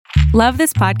Love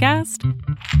this podcast?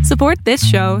 Support this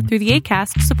show through the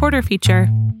Acast supporter feature.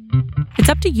 It's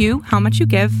up to you how much you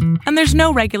give, and there's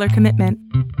no regular commitment.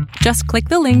 Just click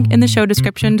the link in the show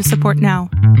description to support now.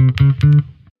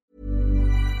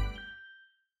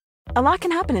 A lot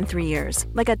can happen in 3 years,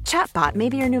 like a chatbot may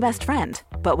be your new best friend.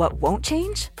 But what won't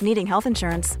change? Needing health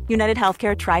insurance. United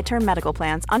Healthcare Tri-Term Medical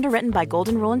Plans, underwritten by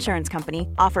Golden Rule Insurance Company,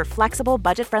 offer flexible,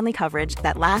 budget-friendly coverage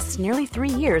that lasts nearly 3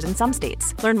 years in some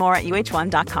states. Learn more at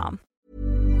uh1.com.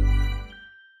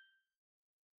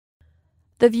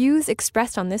 The views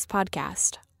expressed on this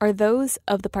podcast are those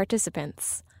of the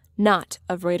participants, not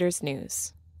of Reuters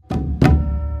News.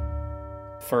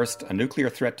 First, a nuclear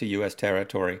threat to U.S.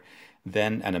 territory,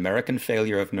 then an American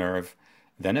failure of nerve,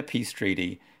 then a peace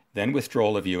treaty, then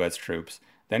withdrawal of U.S. troops,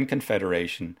 then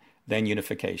confederation, then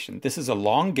unification. This is a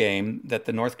long game that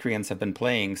the North Koreans have been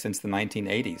playing since the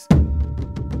 1980s.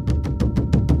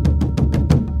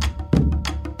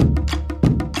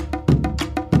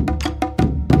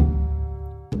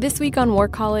 This week on War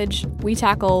College, we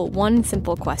tackle one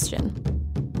simple question.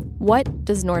 What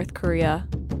does North Korea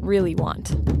really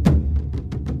want?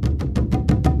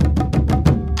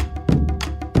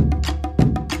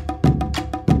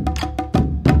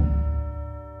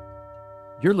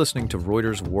 You're listening to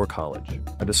Reuters War College,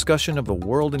 a discussion of the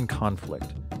world in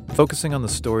conflict, focusing on the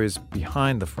stories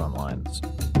behind the front lines.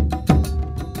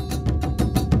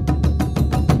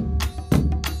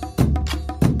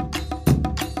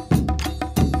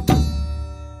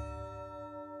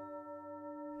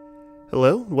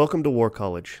 Hello, and welcome to War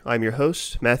College. I'm your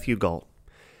host, Matthew Galt.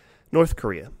 North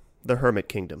Korea, the Hermit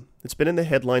Kingdom. It's been in the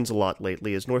headlines a lot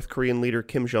lately as North Korean leader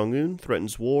Kim Jong-un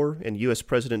threatens war and U.S.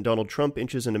 President Donald Trump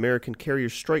inches an American carrier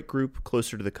strike group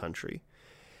closer to the country.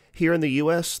 Here in the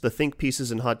U.S., the think pieces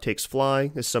and hot takes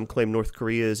fly, as some claim North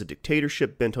Korea is a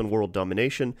dictatorship bent on world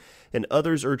domination, and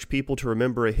others urge people to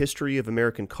remember a history of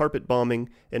American carpet bombing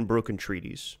and broken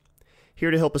treaties. Here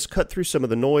to help us cut through some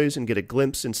of the noise and get a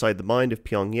glimpse inside the mind of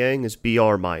Pyongyang is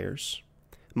B.R. Myers.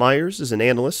 Myers is an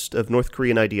analyst of North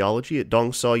Korean ideology at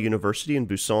Dongseo University in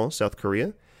Busan, South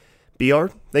Korea. B.R.,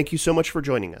 thank you so much for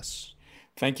joining us.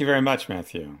 Thank you very much,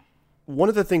 Matthew. One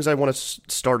of the things I want to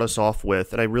start us off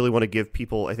with, and I really want to give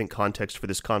people, I think, context for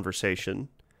this conversation,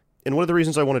 and one of the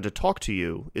reasons I wanted to talk to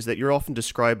you is that you're often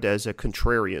described as a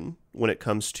contrarian when it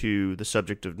comes to the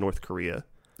subject of North Korea.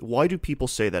 Why do people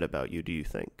say that about you, do you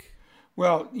think?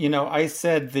 Well, I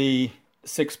said the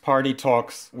six-party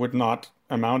talks would not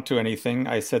amount to anything.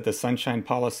 I said the Sunshine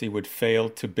Policy would fail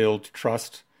to build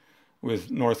trust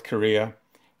with North Korea.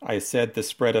 I said the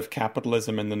spread of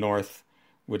capitalism in the North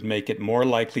would make it more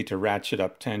likely to ratchet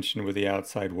up tension with the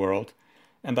outside world.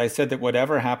 And I said that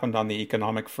whatever happened on the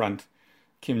economic front,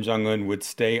 Kim Jong-un would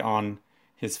stay on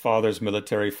his father's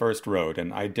military first road.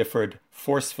 And I differed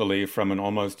forcefully from an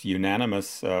almost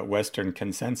unanimous Western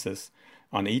consensus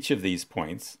on each of these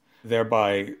points,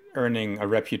 thereby earning a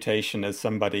reputation as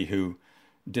somebody who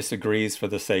disagrees for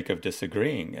the sake of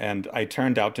disagreeing. And I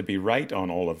turned out to be right on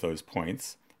all of those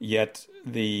points, yet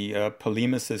the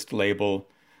polemicist label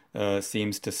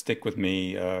seems to stick with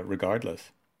me regardless.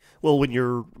 Well, when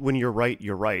you're right,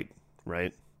 you're right,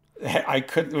 right? I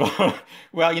could, well,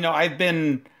 I've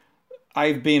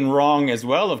been wrong as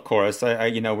well, of course.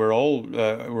 We're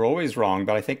always wrong,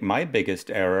 but I think my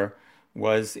biggest error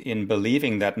was in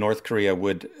believing that North Korea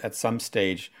would, at some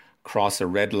stage, cross a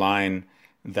red line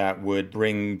that would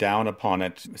bring down upon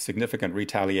it significant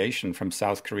retaliation from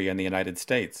South Korea and the United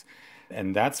States.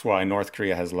 And that's why North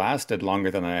Korea has lasted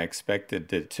longer than I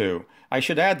expected it to. I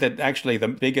should add that actually the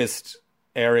biggest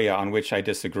area on which I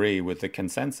disagree with the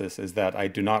consensus is that I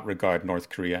do not regard North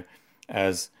Korea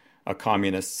as a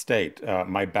communist state.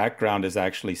 My background is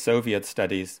actually Soviet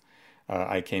studies.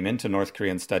 I came into North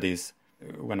Korean studies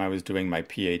when I was doing my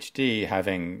PhD,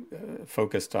 having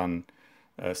focused on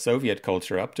Soviet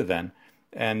culture up to then.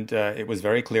 And it was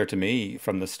very clear to me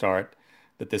from the start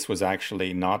that this was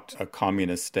actually not a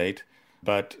communist state,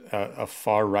 but a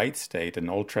far-right state, an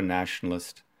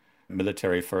ultra-nationalist,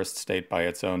 military-first state by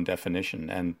its own definition.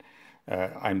 And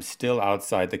I'm still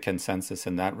outside the consensus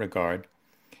in that regard.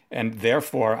 And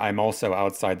therefore, I'm also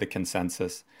outside the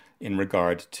consensus in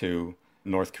regard to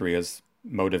North Korea's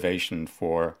motivation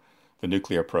for the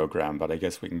nuclear program, but I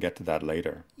guess we can get to that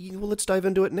later. Well, let's dive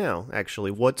into it now,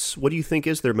 actually. What do you think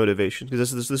is their motivation?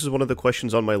 Because this is one of the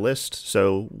questions on my list.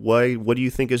 So what do you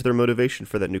think is their motivation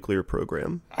for that nuclear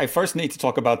program? I first need to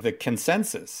talk about the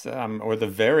consensus, or the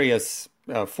various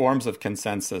forms of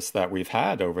consensus that we've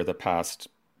had over the past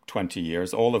 20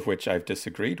 years, all of which I've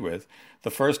disagreed with. The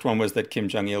first one was that Kim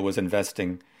Jong-il was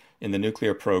investing in the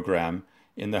nuclear program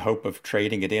in the hope of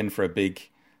trading it in for a big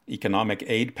economic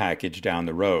aid package down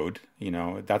the road.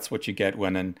 That's what you get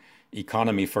when an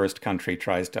economy first country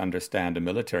tries to understand a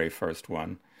military first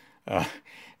one.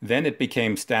 Then it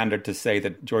became standard to say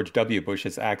that George W.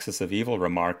 Bush's axis of evil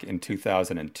remark in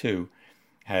 2002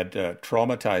 had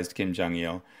traumatized Kim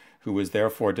Jong-il, who was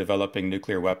therefore developing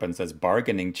nuclear weapons as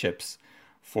bargaining chips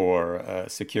for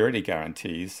security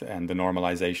guarantees and the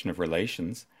normalization of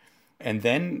relations. And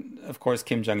then, of course,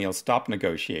 Kim Jong-il stopped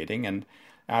negotiating. And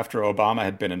after Obama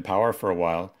had been in power for a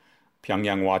while,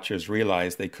 Pyongyang watchers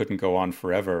realized they couldn't go on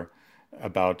forever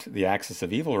about the axis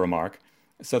of evil remark.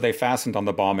 So they fastened on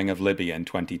the bombing of Libya in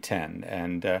 2010.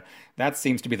 And that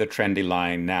seems to be the trendy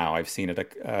line now. I've seen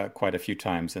it quite a few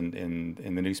times in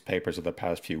the newspapers of the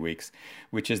past few weeks,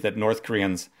 which is that North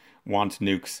Koreans want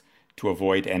nukes to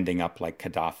avoid ending up like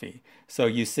Gaddafi. So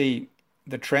you see,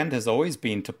 the trend has always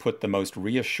been to put the most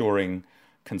reassuring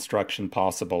construction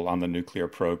possible on the nuclear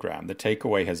program. The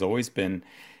takeaway has always been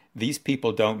these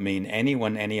people don't mean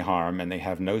anyone any harm and they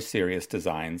have no serious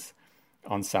designs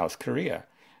on South Korea.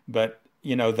 But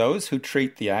those who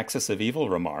treat the axis of evil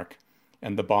remark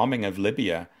and the bombing of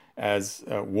Libya as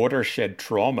watershed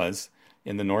traumas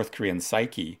in the North Korean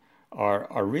psyche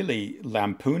are really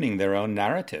lampooning their own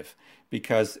narrative.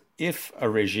 Because if a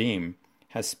regime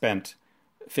has spent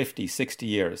 50, 60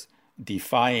 years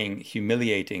defying,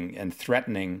 humiliating, and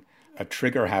threatening a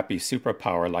trigger-happy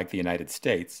superpower like the United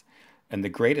States, and the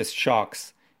greatest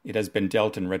shocks it has been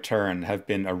dealt in return have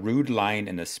been a rude line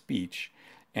in a speech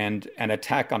and an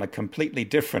attack on a completely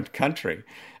different country,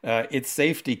 its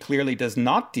safety clearly does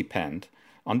not depend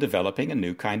on developing a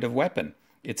new kind of weapon.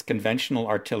 Its conventional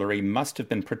artillery must have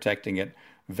been protecting it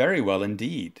very well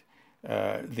indeed.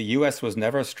 The U.S. was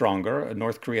never stronger,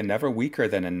 North Korea never weaker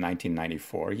than in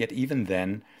 1994, yet even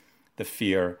then the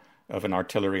fear of an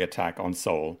artillery attack on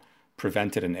Seoul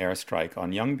prevented an airstrike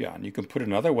on Yongbyon. You can put it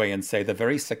another way and say the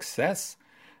very success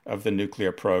of the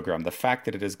nuclear program, the fact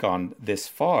that it has gone this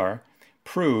far,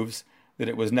 proves that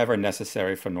it was never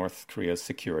necessary for North Korea's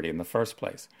security in the first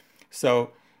place.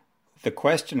 So the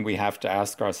question we have to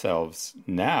ask ourselves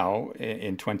now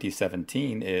in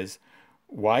 2017 is,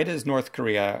 why does North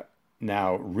Korea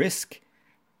now risk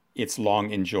its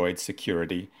long-enjoyed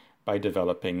security by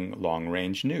developing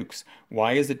long-range nukes?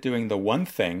 Why is it doing the one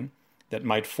thing that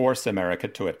might force America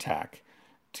to attack,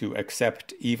 to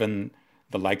accept even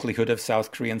the likelihood of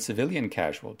South Korean civilian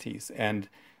casualties? And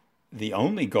the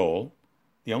only goal,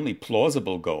 the only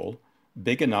plausible goal,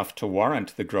 big enough to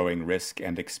warrant the growing risk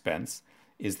and expense,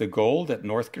 is the goal that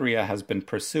North Korea has been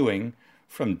pursuing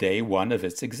from day one of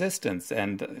its existence.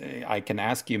 And I can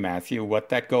ask you, Matthew, what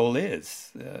that goal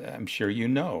is. I'm sure you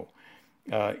know.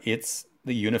 It's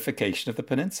the unification of the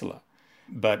peninsula.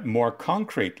 But more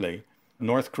concretely,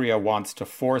 North Korea wants to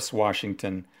force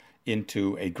Washington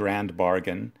into a grand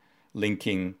bargain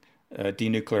linking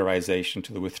denuclearization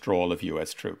to the withdrawal of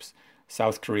U.S. troops.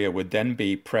 South Korea would then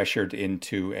be pressured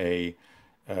into a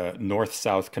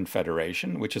North-South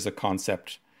confederation, which is a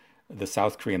concept the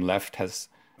South Korean left has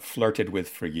flirted with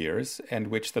for years, and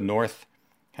which the North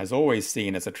has always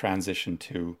seen as a transition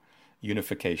to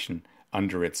unification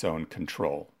under its own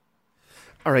control.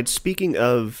 All right, speaking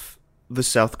of the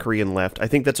South Korean left, I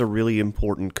think that's a really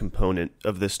important component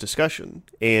of this discussion.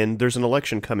 And there's an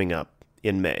election coming up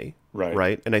in May,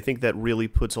 right? And I think that really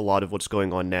puts a lot of what's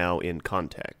going on now in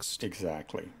context.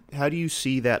 Exactly. How do you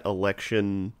see that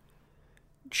election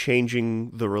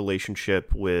changing the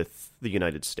relationship with the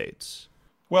United States?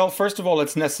 Well, first of all,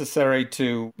 it's necessary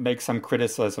to make some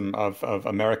criticism of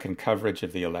American coverage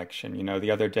of the election. The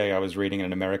other day I was reading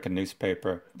an American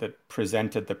newspaper that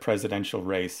presented the presidential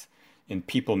race in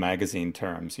People magazine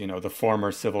terms. The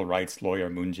former civil rights lawyer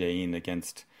Moon Jae-in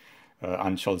against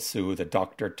Ahn Cheol-soo, the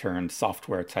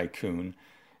doctor-turned-software tycoon.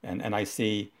 And I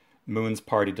see Moon's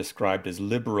party described as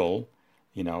liberal,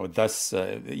 thus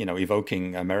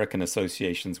evoking American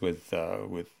associations with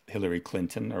Hillary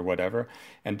Clinton or whatever.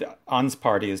 And Ahn's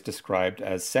party is described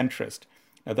as centrist.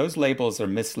 Now, those labels are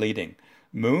misleading.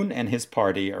 Moon and his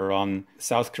party are on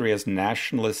South Korea's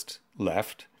nationalist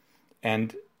left,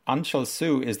 and Ahn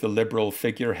Cheol-soo is the liberal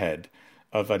figurehead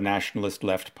of a nationalist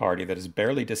left party that is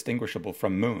barely distinguishable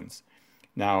from Moon's.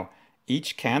 Now,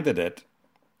 each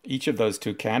of those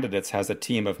two candidates has a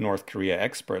team of North Korea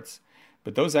experts,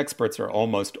 but those experts are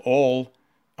almost all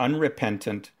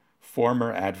unrepentant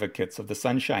former advocates of the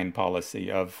Sunshine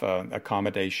Policy of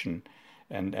accommodation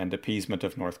and appeasement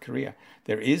of North Korea.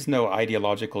 There is no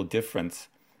ideological difference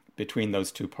between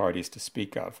those two parties to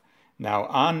speak of. Now,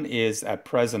 Ahn is at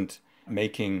present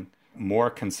making more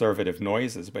conservative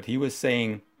noises, but he was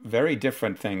saying very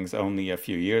different things only a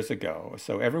few years ago.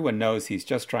 So everyone knows he's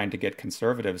just trying to get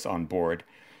conservatives on board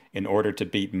in order to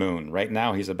beat Moon. Right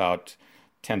now, he's about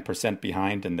 10%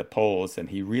 behind in the polls, and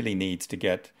he really needs to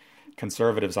get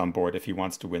conservatives on board if he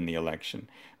wants to win the election.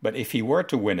 But if he were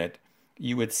to win it,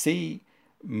 you would see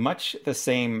much the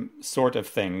same sort of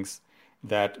things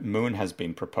that Moon has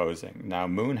been proposing. Now,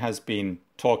 Moon has been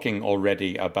talking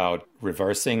already about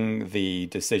reversing the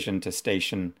decision to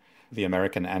station the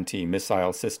American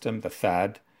anti-missile system, the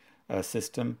THAAD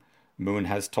system. Moon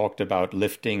has talked about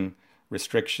lifting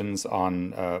restrictions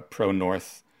on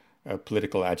pro-North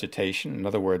political agitation, in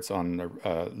other words, on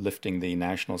lifting the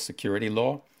national security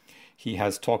law. He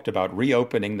has talked about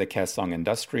reopening the Kaesong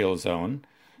Industrial Zone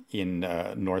in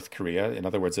North Korea, in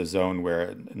other words, a zone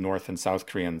where North and South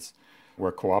Koreans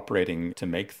were cooperating to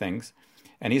make things.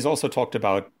 And he's also talked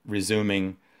about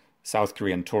resuming South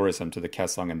Korean tourism to the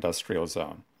Kaesong Industrial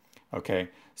Zone. Okay,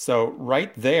 so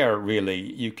right there, really,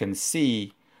 you can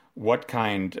see what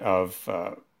kind of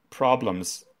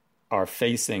problems are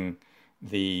facing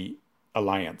the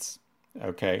alliance.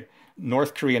 Okay,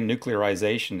 North Korean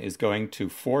nuclearization is going to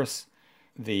force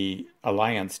the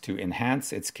alliance to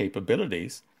enhance its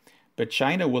capabilities, but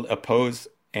China will oppose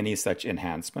any such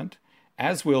enhancement,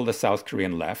 as will the South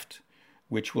Korean left,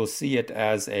 which will see it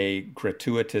as a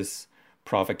gratuitous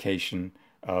provocation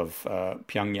of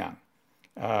Pyongyang.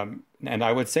 And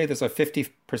I would say there's a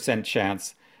 50%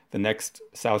 chance the next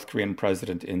South Korean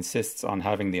president insists on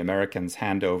having the Americans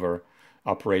hand over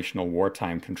operational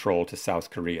wartime control to South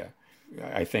Korea.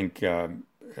 I think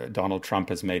Donald Trump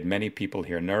has made many people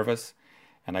here nervous,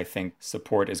 and I think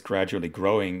support is gradually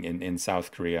growing in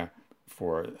South Korea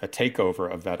for a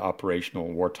takeover of that operational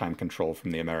wartime control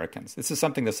from the Americans. This is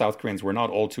something the South Koreans were not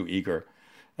all too eager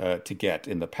to get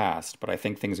in the past, but I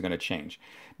think things are going to change.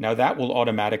 Now, that will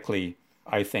automatically,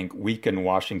 I think, weaken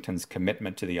Washington's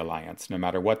commitment to the alliance, no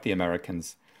matter what the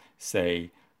Americans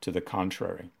say to the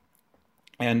contrary.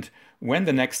 And when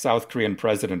the next South Korean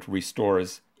president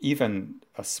restores even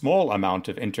a small amount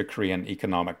of inter-Korean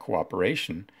economic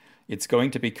cooperation, it's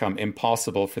going to become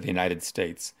impossible for the United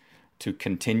States to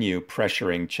continue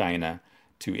pressuring China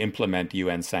to implement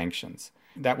UN sanctions.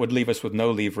 That would leave us with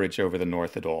no leverage over the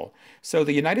North at all. So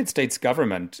the United States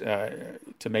government,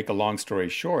 to make a long story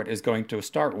short, is going to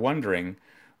start wondering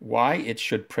why it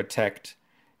should protect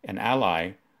an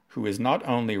ally who is not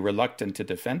only reluctant to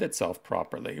defend itself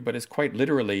properly, but is quite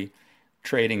literally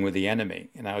trading with the enemy.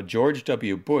 Now, George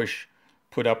W. Bush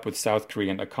put up with South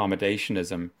Korean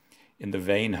accommodationism in the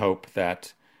vain hope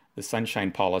that the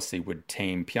Sunshine Policy would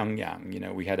tame Pyongyang. You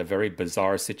know, we had a very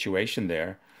bizarre situation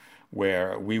there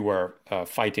where we were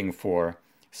fighting for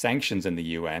sanctions in the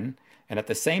UN, and at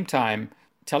the same time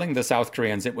telling the South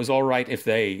Koreans it was all right if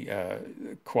they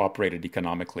cooperated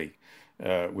economically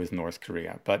with North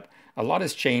Korea. But a lot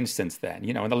has changed since then.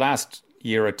 You know, in the last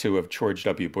year or two of George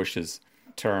W. Bush's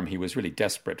term, he was really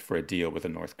desperate for a deal with the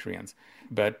North Koreans.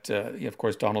 But, of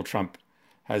course, Donald Trump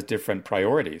has different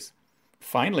priorities.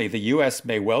 Finally, the U.S.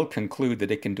 may well conclude that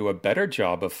it can do a better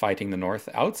job of fighting the North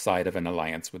outside of an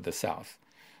alliance with the South.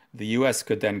 The U.S.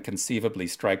 could then conceivably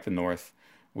strike the North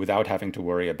without having to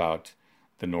worry about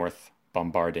the North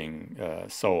bombarding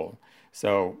Seoul.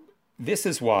 So this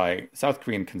is why South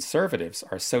Korean conservatives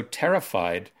are so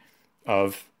terrified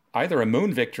of either a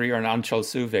Moon victory or an Ahn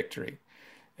Cheol-soo victory.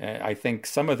 I think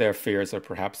some of their fears are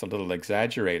perhaps a little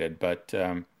exaggerated, but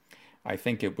I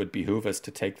think it would behoove us to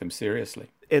take them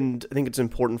seriously. And I think it's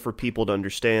important for people to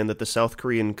understand that the South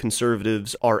Korean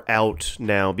conservatives are out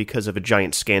now because of a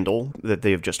giant scandal that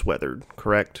they have just weathered,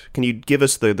 correct? Can you give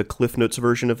us the Cliff Notes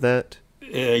version of that?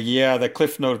 Yeah, the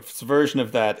Cliff Notes version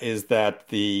of that is that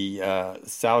the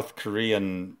South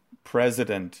Korean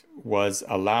president was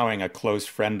allowing a close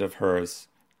friend of hers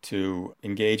to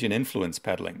engage in influence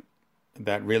peddling.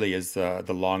 That really is the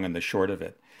long and the short of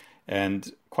it.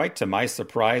 And quite to my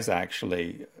surprise,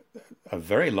 actually, a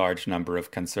very large number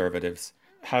of conservatives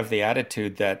have the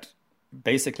attitude that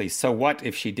basically, so what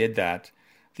if she did that?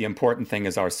 The important thing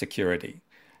is our security.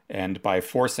 And by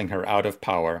forcing her out of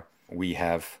power, we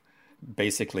have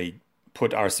basically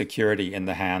put our security in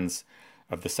the hands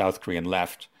of the South Korean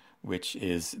left, which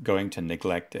is going to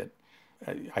neglect it.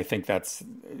 I think that's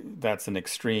an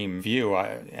extreme view,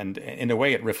 and in a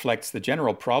way it reflects the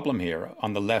general problem here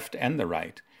on the left and the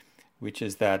right, which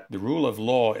is that the rule of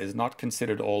law is not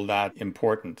considered all that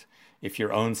important if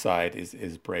your own side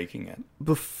is breaking it.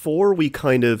 Before we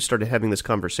kind of started having this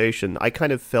conversation, I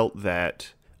kind of felt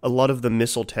that a lot of the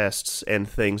missile tests and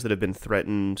things that have been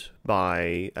threatened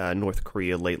by North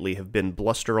Korea lately have been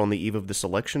bluster on the eve of this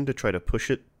election to try to push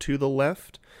it to the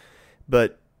left.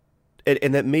 But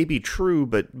and that may be true,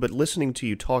 but listening to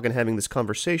you talk and having this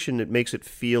conversation, it makes it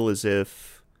feel as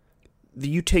if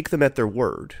you take them at their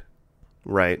word.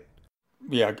 Right.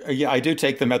 Yeah, I do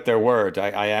take them at their word.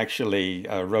 I actually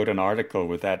wrote an article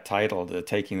with that title,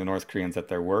 Taking the North Koreans at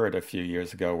Their Word, a few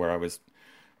years ago, where I was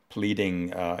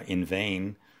pleading in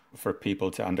vain for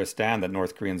people to understand that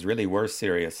North Koreans really were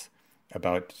serious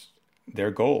about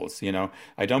their goals.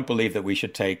 I don't believe that we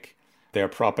should take their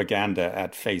propaganda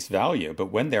at face value,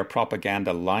 but when their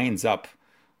propaganda lines up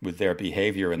with their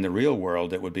behavior in the real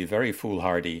world, it would be very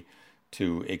foolhardy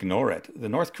to ignore it. The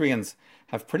North Koreans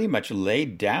have pretty much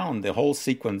laid down the whole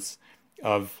sequence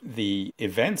of the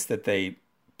events that they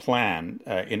plan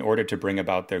in order to bring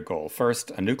about their goal.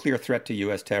 First, a nuclear threat to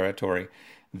U.S. territory,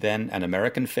 then an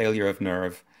American failure of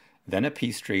nerve, then a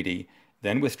peace treaty,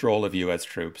 then withdrawal of U.S.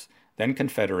 troops, then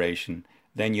confederation,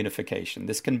 then unification.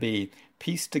 This can be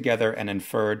pieced together and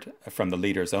inferred from the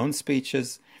leaders' own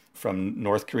speeches, from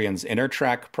North Koreans' inner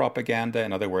track propaganda,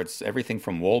 in other words, everything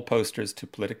from wall posters to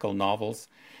political novels.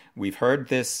 We've heard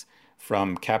this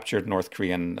from captured North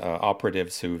Korean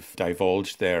operatives who've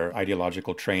divulged their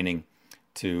ideological training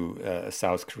to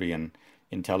South Korean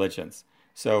intelligence.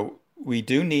 So we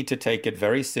do need to take it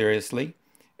very seriously,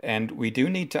 and we do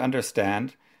need to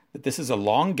understand that this is a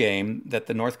long game that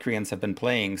the North Koreans have been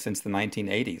playing since the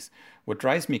 1980s. What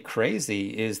drives me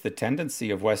crazy is the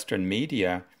tendency of Western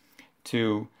media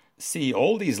to see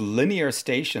all these linear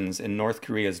stations in North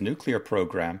Korea's nuclear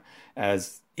program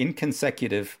as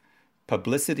inconsecutive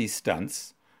publicity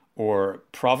stunts or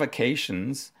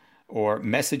provocations or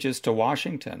messages to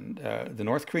Washington. The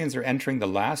North Koreans are entering the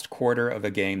last quarter of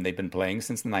a game they've been playing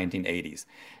since the 1980s.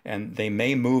 And they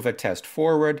may move a test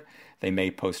forward, they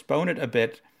may postpone it a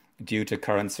bit due to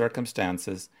current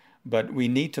circumstances, but we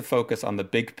need to focus on the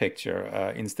big picture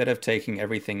instead of taking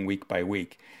everything week by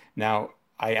week. Now,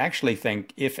 I actually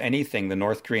think, if anything, the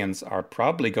North Koreans are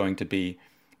probably going to be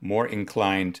more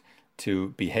inclined to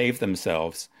behave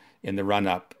themselves in the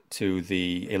run-up to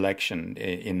the election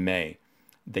in May.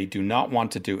 They do not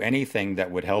want to do anything that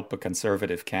would help a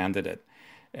conservative candidate.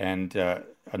 And a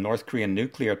North Korean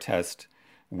nuclear test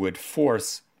would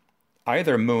force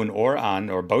either Moon or An,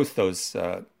 or both those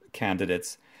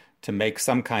candidates, to make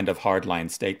some kind of hardline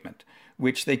statement,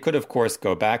 which they could, of course,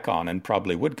 go back on and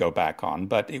probably would go back on,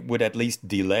 but it would at least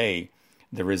delay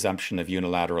the resumption of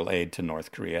unilateral aid to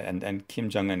North Korea. And Kim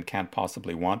Jong-un can't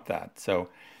possibly want that. So,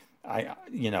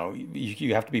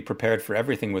 you have to be prepared for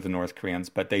everything with the North Koreans,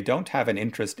 but they don't have an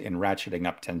interest in ratcheting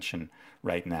up tension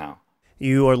right now.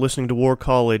 You are listening to War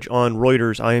College on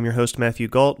Reuters. I am your host, Matthew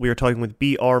Galt. We are talking with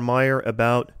B.R. Meyer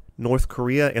about North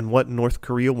Korea and what North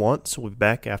Korea wants. We'll be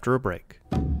back after a break.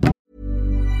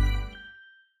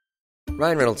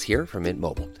 Ryan Reynolds here from Mint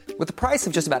Mobile. With the price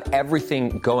of just about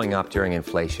everything going up during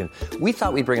inflation, we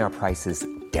thought we'd bring our prices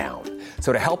down.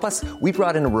 So to help us, we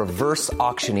brought in a reverse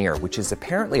auctioneer, which is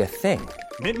apparently a thing.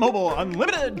 Mint Mobile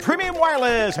Unlimited Premium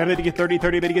Wireless. How to get 30,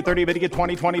 30, bit to get 30, bit to get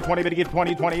 20, 20, 20, bit to get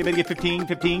 20, 20, bit to get 15,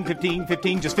 15, 15,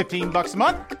 15, just $15 a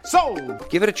month? Sold!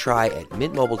 Give it a try at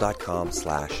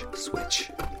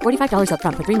mintmobile.com/switch. $45 up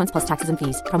front for 3 months plus taxes and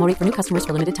fees. Promo rate for new customers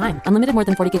for limited time. Unlimited more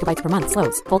than 40 gigabytes per month.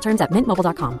 Slows full terms at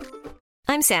mintmobile.com.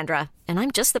 I'm Sandra, and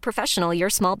I'm just the professional your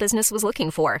small business was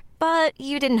looking for. But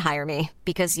you didn't hire me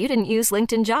because you didn't use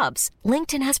LinkedIn Jobs.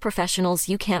 LinkedIn has professionals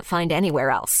you can't find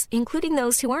anywhere else, including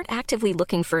those who aren't actively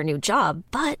looking for a new job,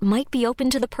 but might be open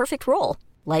to the perfect role,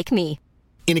 like me.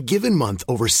 In a given month,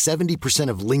 over 70%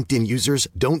 of LinkedIn users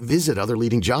don't visit other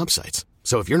leading job sites.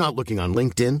 So if you're not looking on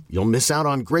LinkedIn, you'll miss out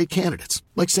on great candidates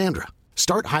like Sandra.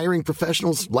 Start hiring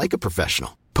professionals like a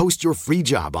professional. Post your free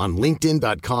job on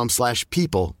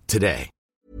linkedin.com/people today.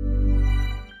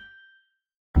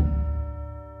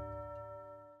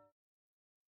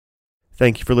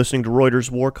 Thank you for listening to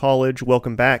Reuters War College.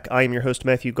 Welcome back. I am your host,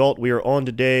 Matthew Galt. We are on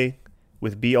today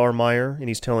with B.R. Meyer, and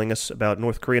he's telling us about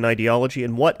North Korean ideology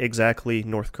and what exactly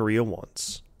North Korea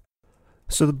wants.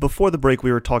 So before the break,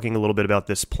 we were talking a little bit about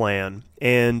this plan,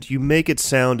 and you make it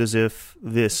sound as if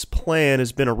this plan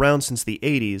has been around since the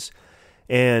 80s,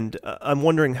 and I'm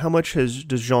wondering, how much does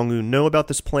Jong-un know about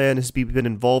this plan? Has he been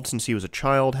involved since he was a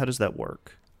child? How does that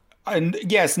work?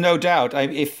 Yes, no doubt.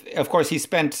 Of course, he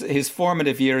spent his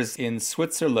formative years in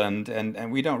Switzerland,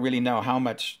 and we don't really know how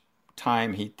much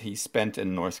time he spent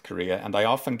in North Korea. And I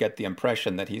often get the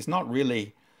impression that he's not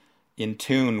really in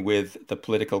tune with the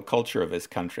political culture of his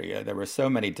country. There were so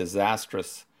many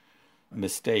disastrous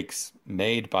mistakes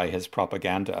made by his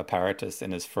propaganda apparatus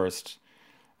in his first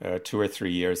 2 or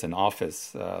 3 years in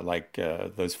office, like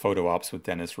those photo ops with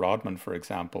Dennis Rodman, for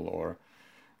example, or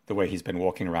the way he's been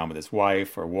walking around with his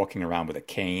wife or walking around with a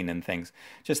cane and things.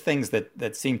 Just things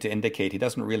that seem to indicate he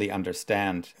doesn't really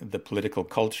understand the political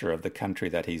culture of the country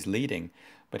that he's leading.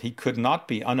 But he could not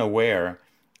be unaware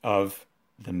of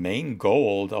the main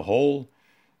goal, the whole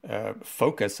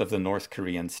focus of the North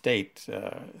Korean state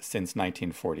since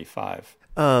 1945.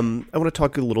 I want to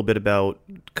talk a little bit about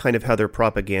kind of how their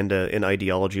propaganda and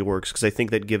ideology works, because I think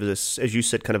that gives us, as you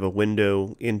said, kind of a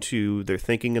window into their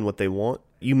thinking and what they want.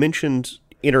 You mentioned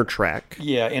inner track.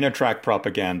 Yeah, inner track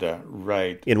propaganda,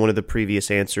 right. In one of the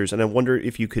previous answers, and I wonder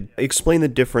if you could explain the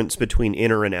difference between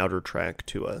inner and outer track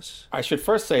to us. I should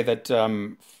first say that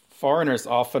foreigners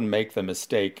often make the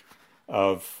mistake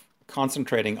of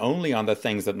concentrating only on the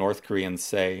things that North Koreans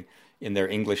say in their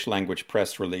English language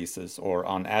press releases or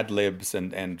on ad libs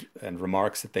and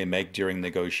remarks that they make during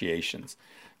negotiations.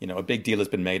 You know, a big deal has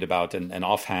been made about an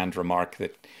offhand remark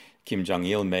that Kim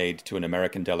Jong-il made to an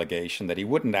American delegation that he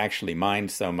wouldn't actually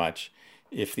mind so much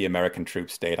if the American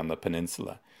troops stayed on the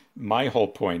peninsula. My whole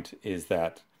point is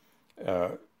that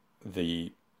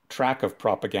the track of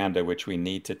propaganda which we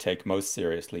need to take most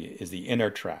seriously is the inner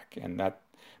track, and that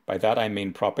by that I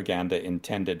mean propaganda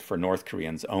intended for North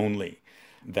Koreans only.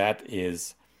 That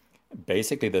is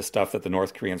basically the stuff that the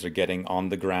North Koreans are getting on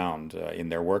the ground, in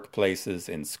their workplaces,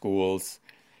 in schools.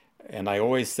 And I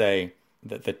always say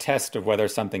that the test of whether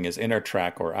something is inner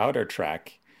track or outer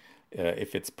track,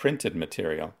 if it's printed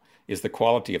material, is the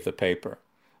quality of the paper.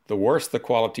 The worse the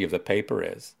quality of the paper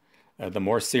is, the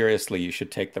more seriously you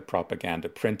should take the propaganda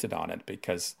printed on it,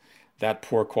 because that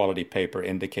poor quality paper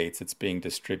indicates it's being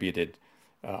distributed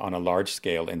on a large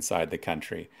scale inside the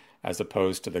country, as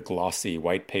opposed to the glossy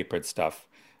white-papered stuff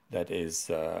that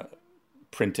is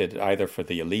printed either for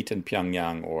the elite in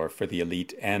Pyongyang or for the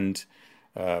elite and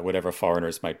whatever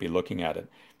foreigners might be looking at it.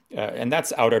 And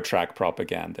that's outer track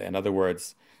propaganda. In other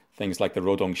words, things like the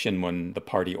Rodong Shinmun, the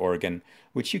party organ,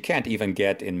 which you can't even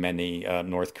get in many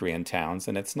North Korean towns,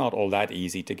 and it's not all that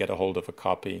easy to get a hold of a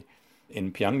copy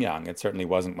in Pyongyang. It certainly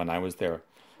wasn't when I was there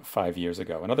 5 years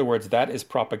ago. In other words, that is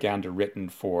propaganda written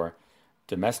for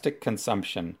domestic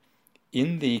consumption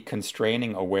in the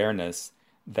constraining awareness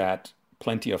that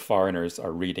plenty of foreigners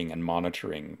are reading and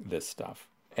monitoring this stuff.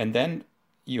 And then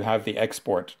you have the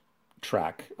export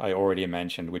track I already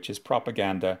mentioned, which is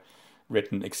propaganda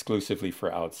written exclusively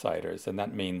for outsiders. And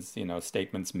that means, you know,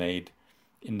 statements made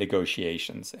in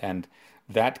negotiations. And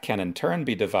that can in turn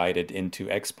be divided into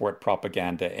export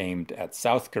propaganda aimed at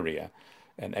South Korea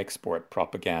and export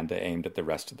propaganda aimed at the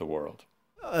rest of the world.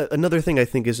 Another thing I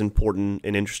think is important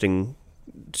and interesting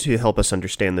to help us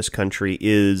understand this country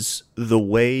is the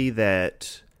way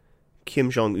that Kim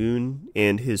Jong-un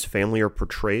and his family are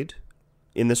portrayed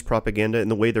in this propaganda and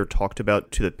the way they're talked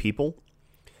about to the people.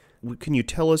 Can you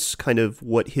tell us kind of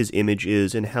what his image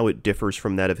is and how it differs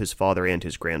from that of his father and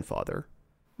his grandfather?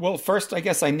 Well, first, I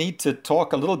guess I need to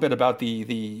talk a little bit about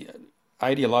the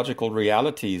ideological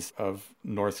realities of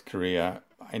North Korea.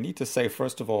 I need to say,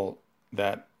 first of all,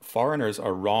 that foreigners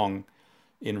are wrong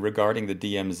in regarding the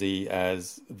DMZ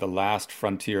as the last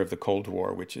frontier of the Cold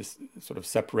War, which is sort of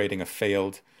separating a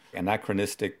failed,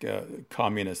 anachronistic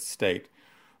communist state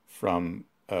from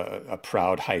a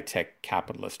proud, high-tech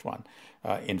capitalist one.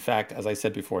 In fact, as I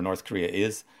said before, North Korea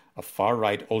is a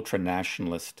far-right,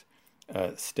 ultra-nationalist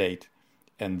state,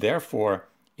 and therefore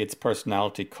its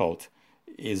personality cult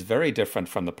is very different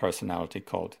from the personality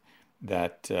cult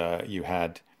that you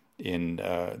had in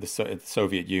the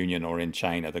Soviet Union or in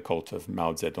China, the cult of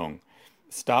Mao Zedong.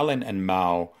 Stalin and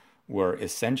Mao were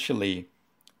essentially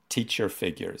teacher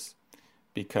figures,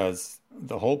 because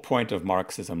the whole point of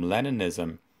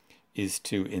Marxism-Leninism is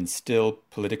to instill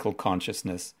political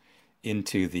consciousness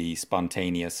into the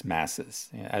spontaneous masses.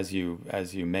 As you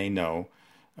may know,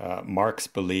 Marx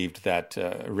believed that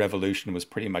revolution was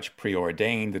pretty much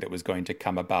preordained, that it was going to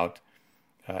come about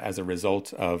as a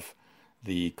result of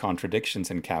the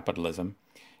contradictions in capitalism.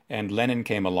 And Lenin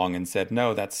came along and said,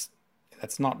 no, that's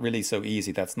not really so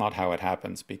easy. That's not how it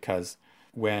happens, because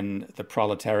when the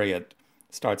proletariat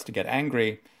starts to get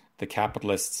angry, the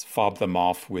capitalists fob them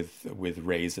off with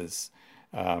raises,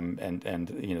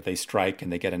 and you know, they strike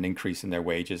and they get an increase in their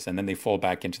wages, and then they fall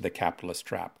back into the capitalist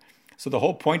trap. So the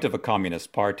whole point of a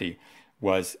communist party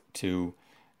was to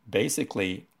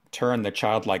basically turn the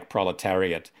childlike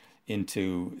proletariat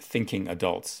into thinking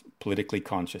adults, politically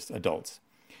conscious adults.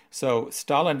 So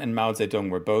Stalin and Mao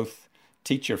Zedong were both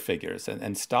teacher figures,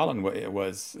 and Stalin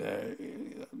was,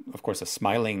 of course, a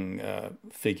smiling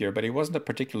figure, but he wasn't a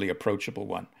particularly approachable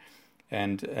one.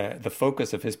 And the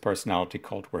focus of his personality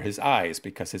cult were his eyes,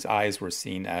 because his eyes were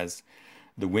seen as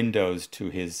the windows to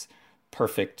his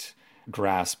perfect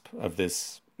grasp of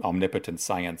this omnipotent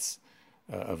science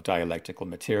of dialectical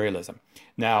materialism.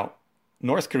 Now,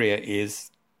 North Korea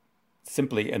is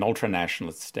simply an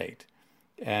ultranationalist state.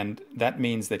 And that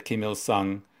means that Kim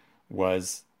Il-sung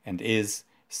was and is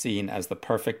seen as the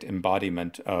perfect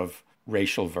embodiment of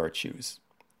racial virtues.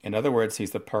 In other words,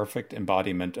 he's the perfect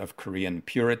embodiment of Korean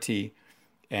purity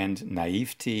and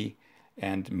naivety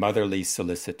and motherly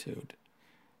solicitude.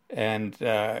 And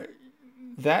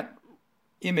that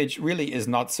image really is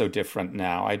not so different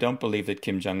now. I don't believe that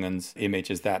Kim Jong-un's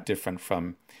image is that different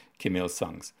from Kim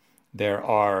Il-sung's. There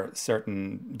are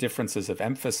certain differences of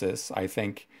emphasis. I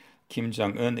think Kim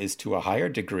Jong-un is to a higher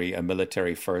degree a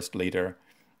military first leader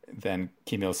than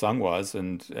Kim Il-sung was,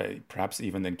 and perhaps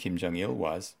even than Kim Jong-il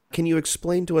was. Can you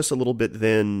explain to us a little bit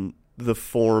then the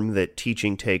form that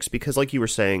teaching takes? Because like you were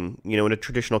saying, in a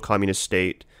traditional communist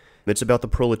state, it's about the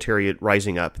proletariat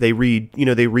rising up. They read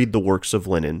the works of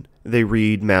Lenin. They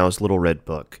read Mao's Little Red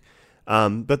Book.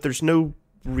 But there's no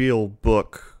real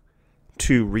book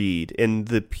to read. And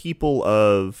the people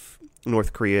of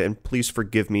North Korea, and please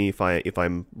forgive me if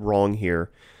I'm wrong here,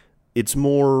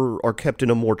 are kept in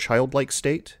a more childlike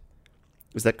state.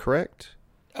 Is that correct?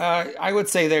 I would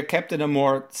say they're kept in a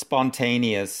more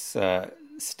spontaneous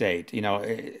state.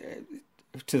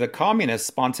 To the communists,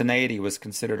 spontaneity was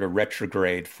considered a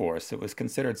retrograde force. It was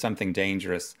considered something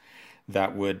dangerous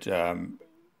that would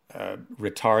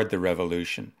retard the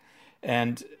revolution.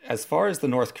 And as far as the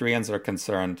North Koreans are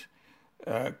concerned,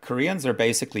 Koreans are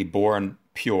basically born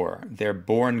pure. They're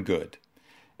born good.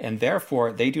 And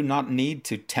therefore, they do not need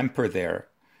to temper their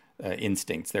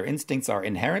instincts. Their instincts are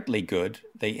inherently good.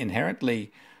 They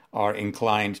inherently are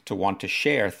inclined to want to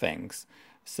share things.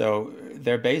 So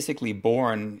they're basically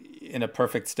born in a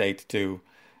perfect state to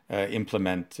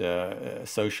implement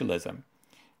socialism.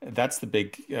 That's the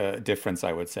big difference,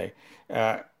 I would say.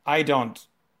 I don't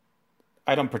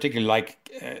particularly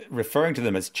like referring to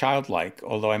them as childlike,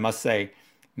 although I must say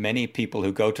many people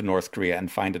who go to North Korea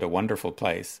and find it a wonderful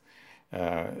place,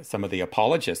 some of the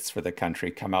apologists for the country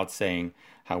come out saying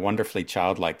how wonderfully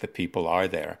childlike the people are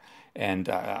there. And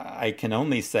I can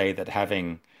only say that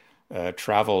having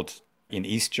traveled in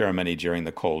East Germany during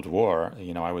the Cold War,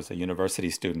 I was a university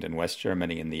student in West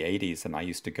Germany in the 80s, and I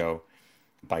used to go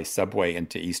by subway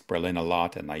into East Berlin a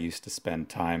lot, and I used to spend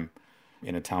time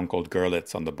in a town called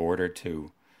Görlitz on the border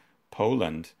to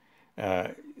Poland.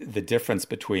 The difference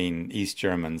between East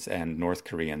Germans and North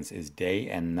Koreans is day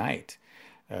and night,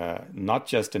 not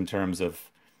just in terms of,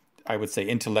 I would say,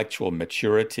 intellectual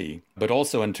maturity, but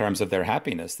also in terms of their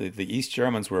happiness. The East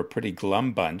Germans were a pretty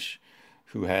glum bunch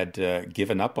who had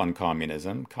given up on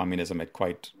communism. Communism had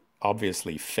quite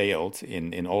obviously failed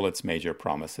in all its major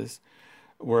promises,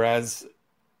 whereas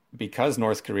because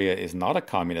North Korea is not a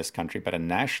communist country, but a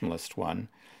nationalist one,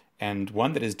 and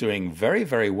one that is doing very,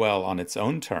 very well on its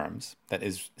own terms, that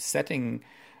is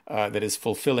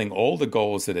fulfilling all the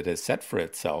goals that it has set for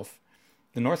itself,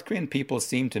 the North Korean people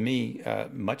seem to me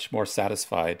much more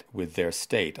satisfied with their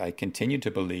state. I continue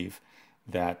to believe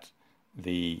that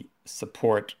the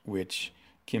support which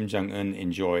Kim Jong-un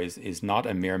enjoys is not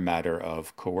a mere matter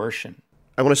of coercion.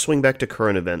 I want to swing back to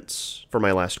current events for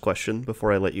my last question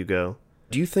before I let you go.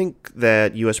 Do you think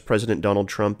that U.S. President Donald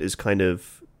Trump is kind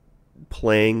of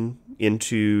playing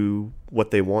into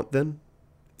what they want then?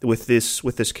 With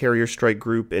this carrier strike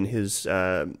group and his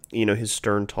his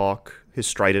stern talk, his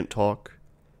strident talk?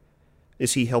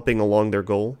 Is he helping along their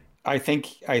goal? I think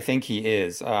he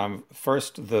is.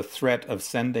 First, the threat of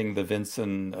sending the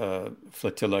Vincennes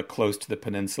flotilla close to the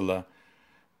peninsula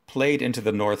played into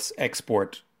the North's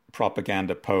export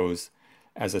propaganda pose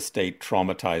as a state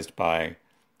traumatized by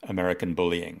American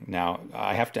bullying. Now,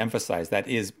 I have to emphasize that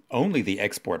is only the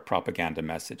export propaganda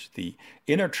message. The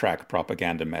inner track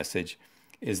propaganda message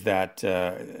is that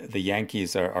the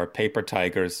Yankees are paper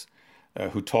tigers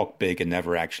who talk big and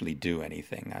never actually do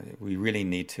anything. We really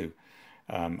need to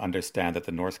understand that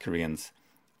the North Koreans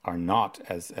are not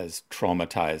as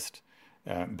traumatized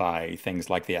by things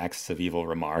like the Axis of Evil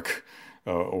remark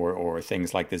or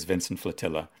things like this Vincent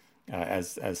flotilla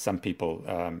as some people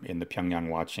in the Pyongyang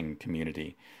watching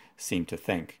community seem to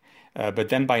think. But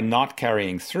then by not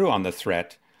carrying through on the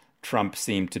threat, Trump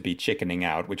seemed to be chickening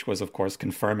out, which was, of course,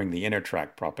 confirming the inner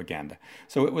track propaganda.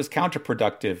 So it was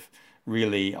counterproductive,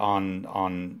 really,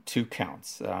 on two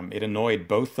counts. It annoyed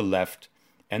both the left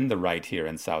and the right here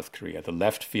in South Korea. The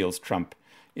left feels Trump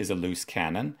is a loose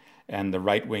cannon, and the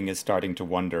right wing is starting to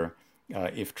wonder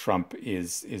if Trump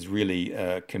is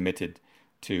really committed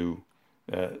to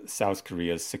South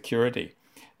Korea's security.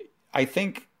 I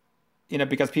think,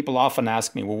 because people often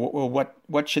ask me, well,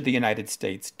 what should the United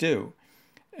States do?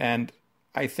 And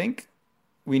I think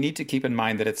we need to keep in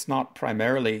mind that it's not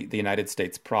primarily the United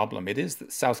States' problem. It is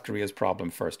South Korea's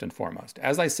problem first and foremost.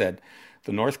 As I said,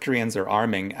 the North Koreans are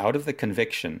arming out of the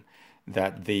conviction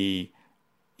that the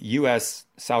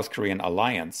U.S.-South Korean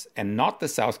alliance, and not the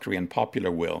South Korean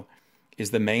popular will,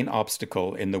 is the main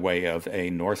obstacle in the way of a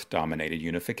North-dominated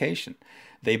unification.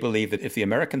 They believe that if the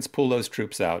Americans pull those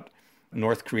troops out,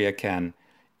 North Korea can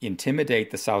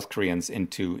intimidate the South Koreans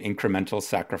into incremental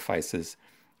sacrifices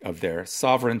of their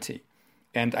sovereignty.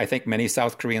 And I think many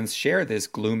South Koreans share this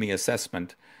gloomy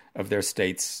assessment of their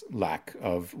state's lack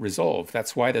of resolve.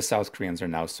 That's why the South Koreans are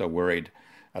now so worried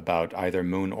about either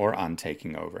Moon or An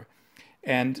taking over.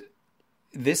 And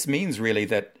this means really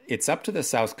that it's up to the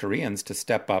South Koreans to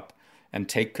step up and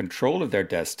take control of their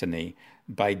destiny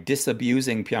by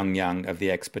disabusing Pyongyang of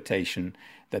the expectation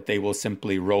that they will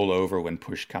simply roll over when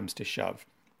push comes to shove.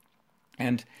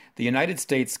 And the United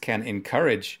States can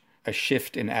encourage a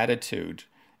shift in attitude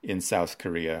in South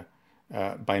Korea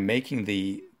by making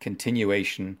the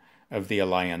continuation of the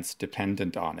alliance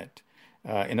dependent on it.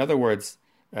 In other words,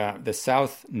 the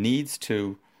South needs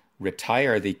to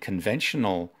retire the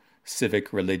conventional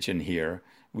civic religion here,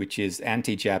 which is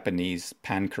anti-Japanese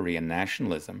pan-Korean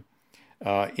nationalism,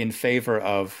 in favor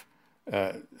of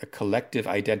a collective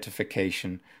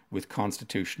identification with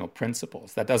constitutional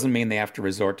principles. That doesn't mean they have to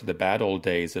resort to the bad old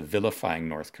days of vilifying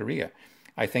North Korea.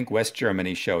 I think West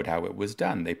Germany showed how it was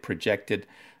done. They projected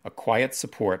a quiet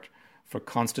support for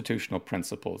constitutional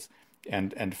principles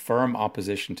and firm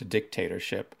opposition to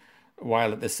dictatorship,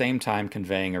 while at the same time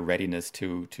conveying a readiness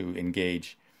to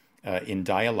engage in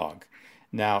dialogue.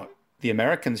 Now, the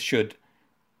Americans should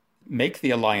make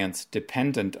the alliance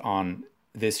dependent on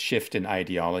this shift in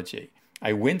ideology.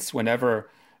 I wince whenever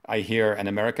I hear an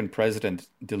American president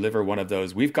deliver one of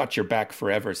those "we've got your back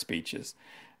forever" speeches,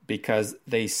 because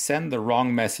they send the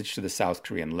wrong message to the South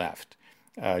Korean left.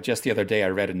 Just the other day, I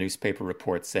read a newspaper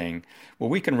report saying, well,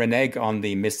 we can renege on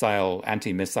the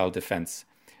anti-missile defense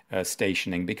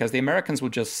stationing because the Americans will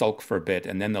just sulk for a bit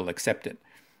and then they'll accept it.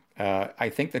 I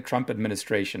think the Trump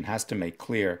administration has to make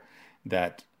clear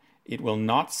that it will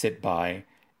not sit by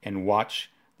and watch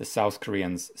the South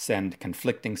Koreans send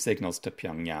conflicting signals to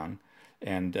Pyongyang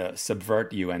and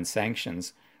subvert UN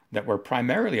sanctions that were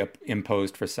primarily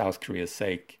imposed for South Korea's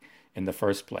sake in the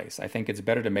first place. I think it's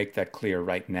better to make that clear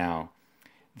right now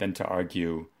than to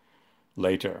argue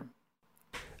later.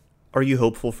 Are you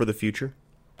hopeful for the future?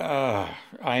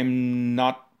 I'm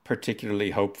not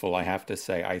particularly hopeful, I have to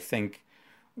say. I think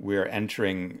we're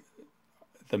entering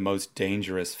the most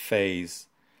dangerous phase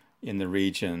in the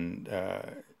region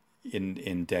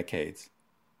in decades.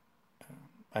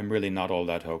 I'm really not all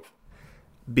that hopeful.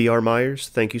 B.R. Myers,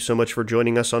 thank you so much for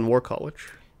joining us on War College.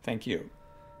 Thank you.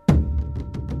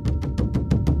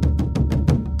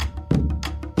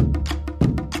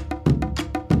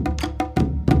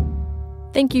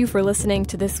 Thank you for listening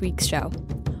to this week's show.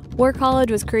 War College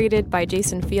was created by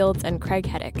Jason Fields and Craig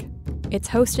Heddick. It's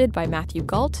hosted by Matthew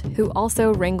Galt, who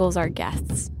also wrangles our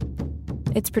guests.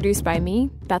 It's produced by me,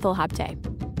 Bethel Habte.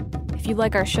 If you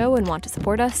like our show and want to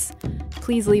support us,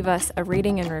 please leave us a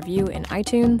rating and review in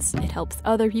iTunes. It helps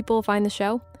other people find the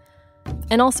show.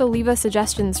 And also leave us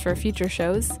suggestions for future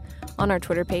shows. On our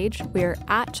Twitter page, we're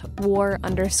at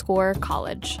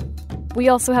war_college. We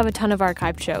also have a ton of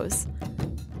archived shows.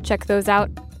 Check those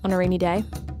out on a rainy day,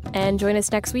 and join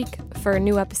us next week for a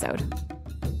new episode.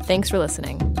 Thanks for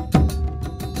listening.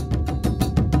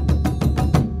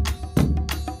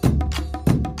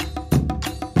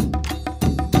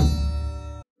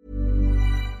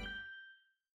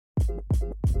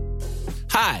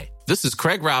 Hi, this is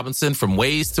Craig Robinson from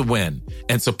Ways to Win,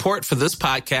 and support for this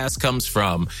podcast comes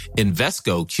from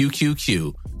Invesco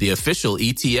QQQ, the official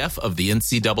ETF of the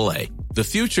NCAA. The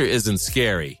future isn't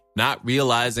scary. Not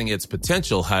realizing its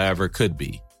potential, however, could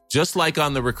be. Just like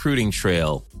on the recruiting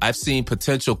trail, I've seen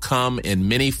potential come in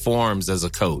many forms as a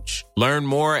coach. Learn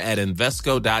more at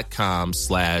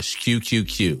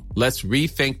Invesco.com/QQQ. Let's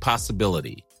rethink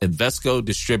possibility. Invesco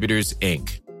Distributors,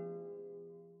 Inc.